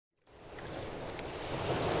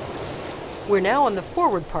We're now on the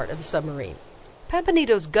forward part of the submarine.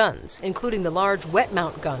 Pampanito's guns, including the large wet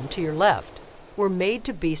mount gun to your left, were made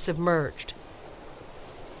to be submerged.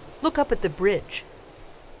 Look up at the bridge.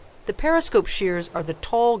 The periscope shears are the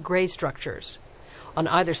tall gray structures. On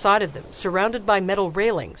either side of them, surrounded by metal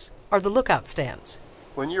railings, are the lookout stands.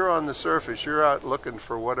 When you're on the surface, you're out looking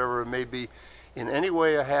for whatever may be in any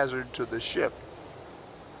way a hazard to the ship.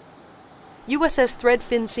 USS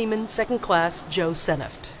Threadfin Seaman 2nd Class Joe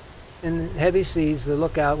Seneft. In heavy seas, the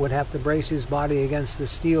lookout would have to brace his body against the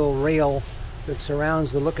steel rail that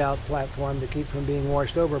surrounds the lookout platform to keep from being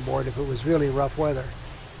washed overboard if it was really rough weather.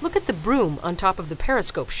 Look at the broom on top of the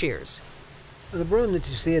periscope shears. The broom that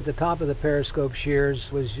you see at the top of the periscope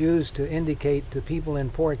shears was used to indicate to people in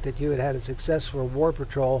port that you had had a successful war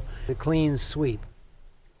patrol, a clean sweep.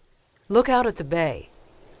 Look out at the bay.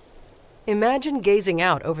 Imagine gazing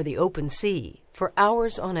out over the open sea for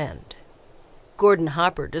hours on end. Gordon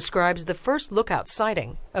Hopper describes the first lookout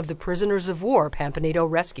sighting of the prisoners of war Pampanito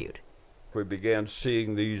rescued. We began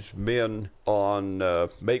seeing these men on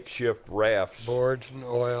makeshift rafts. Boards and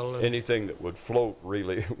oil. Anything that would float,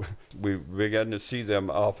 really. We began to see them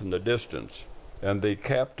off in the distance. And the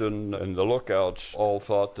captain and the lookouts all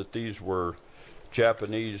thought that these were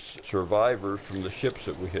Japanese survivors from the ships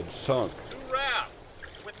that we had sunk. 2 rafts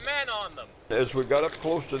with men on them. As we got up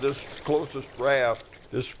close to this closest raft,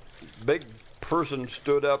 this big person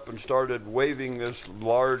stood up and started waving this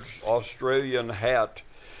large Australian hat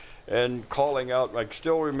and calling out. I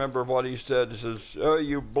still remember what he said. He says, "Oh,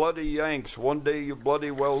 you bloody Yanks, one day you bloody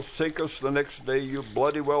well sink us, the next day you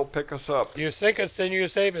bloody well pick us up." You sink us, then you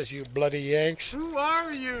save us, you bloody Yanks. Who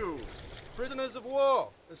are you? Prisoners of war,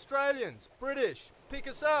 Australians, British. Pick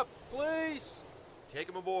us up, please. Take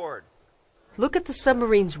them aboard. Look at the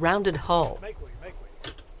submarine's rounded hull.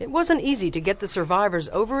 It wasn't easy to get the survivors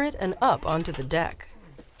over it and up onto the deck.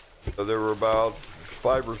 There were about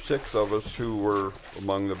 5 or 6 of us who were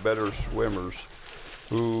among the better swimmers,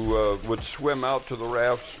 who would swim out to the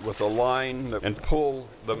rafts with a line and pull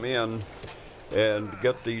them in and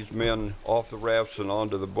get these men off the rafts and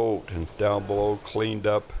onto the boat and down below cleaned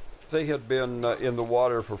up. They had been in the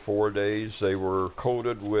water for 4 days. They were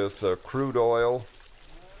coated with crude oil.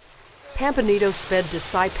 Pampanito sped to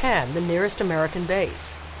Saipan, the nearest American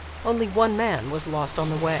base. Only 1 man was lost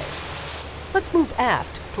on the way. Let's move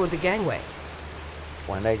aft toward the gangway.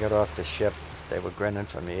 When they got off the ship, they were grinning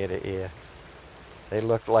from ear to ear. They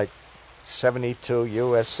looked like 72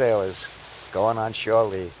 U.S. sailors going on shore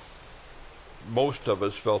leave. Most of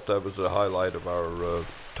us felt that was the highlight of our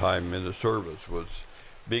time in the service, was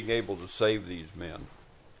being able to save these men.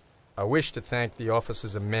 I wish to thank the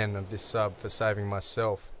officers and men of this sub for saving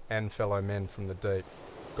myself and fellow men from the deep.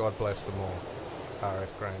 God bless them all.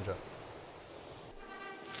 R.F. Granger.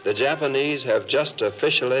 The Japanese have just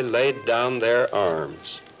officially laid down their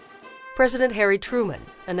arms. President Harry Truman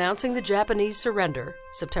announcing the Japanese surrender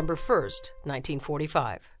September 1st,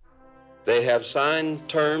 1945. They have signed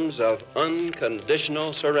terms of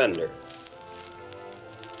unconditional surrender.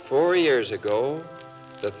 4 years ago,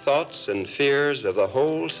 the thoughts and fears of the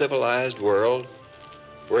whole civilized world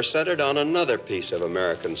were centered on another piece of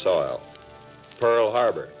American soil, Pearl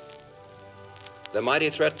Harbor. The mighty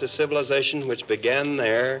threat to civilization which began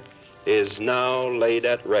there is now laid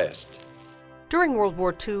at rest. During World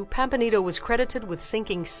War II, Pampanito was credited with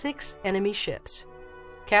sinking 6 enemy ships.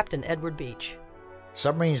 Captain Edward Beach.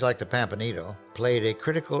 Submarines like the Pampanito played a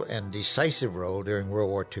critical and decisive role during World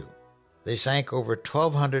War II. They sank over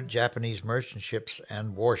 1,200 Japanese merchant ships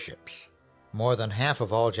and warships, more than half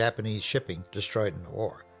of all Japanese shipping destroyed in the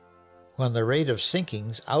war. When the rate of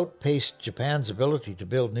sinkings outpaced Japan's ability to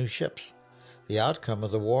build new ships, the outcome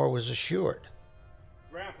of the war was assured.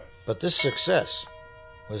 But this success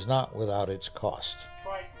was not without its cost.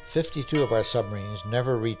 52 of our submarines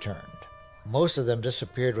never returned. Most of them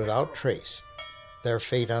disappeared without trace, their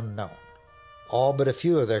fate unknown. All but a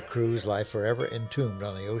few of their crews lie forever entombed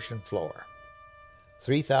on the ocean floor.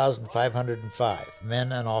 3,505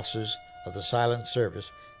 men and officers of the silent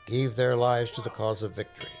service gave their lives to the cause of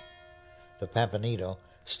victory. The Pampanito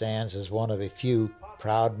stands as one of a few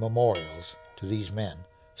proud memorials to these men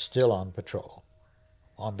still on patrol.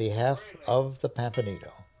 On behalf of the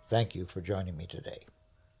Pampanito, thank you for joining me today.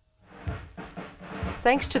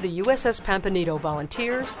 Thanks to the USS Pampanito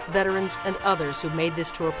volunteers, veterans, and others who made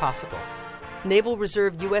this tour possible. Naval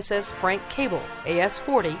Reserve USS Frank Cable,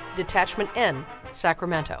 AS-40, Detachment N,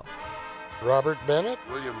 Sacramento. Robert Bennett,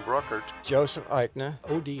 William Bruckert, Joseph Eichner,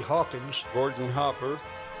 O.D. Hawkins, Gordon Hopper,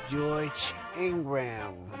 George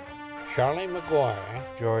Ingram, Charlie McGuire,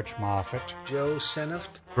 George Moffett, Joe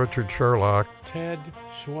Seneft, Richard Sherlock, Ted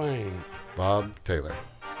Swain, Bob Taylor.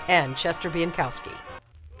 and Chester Bienkowski.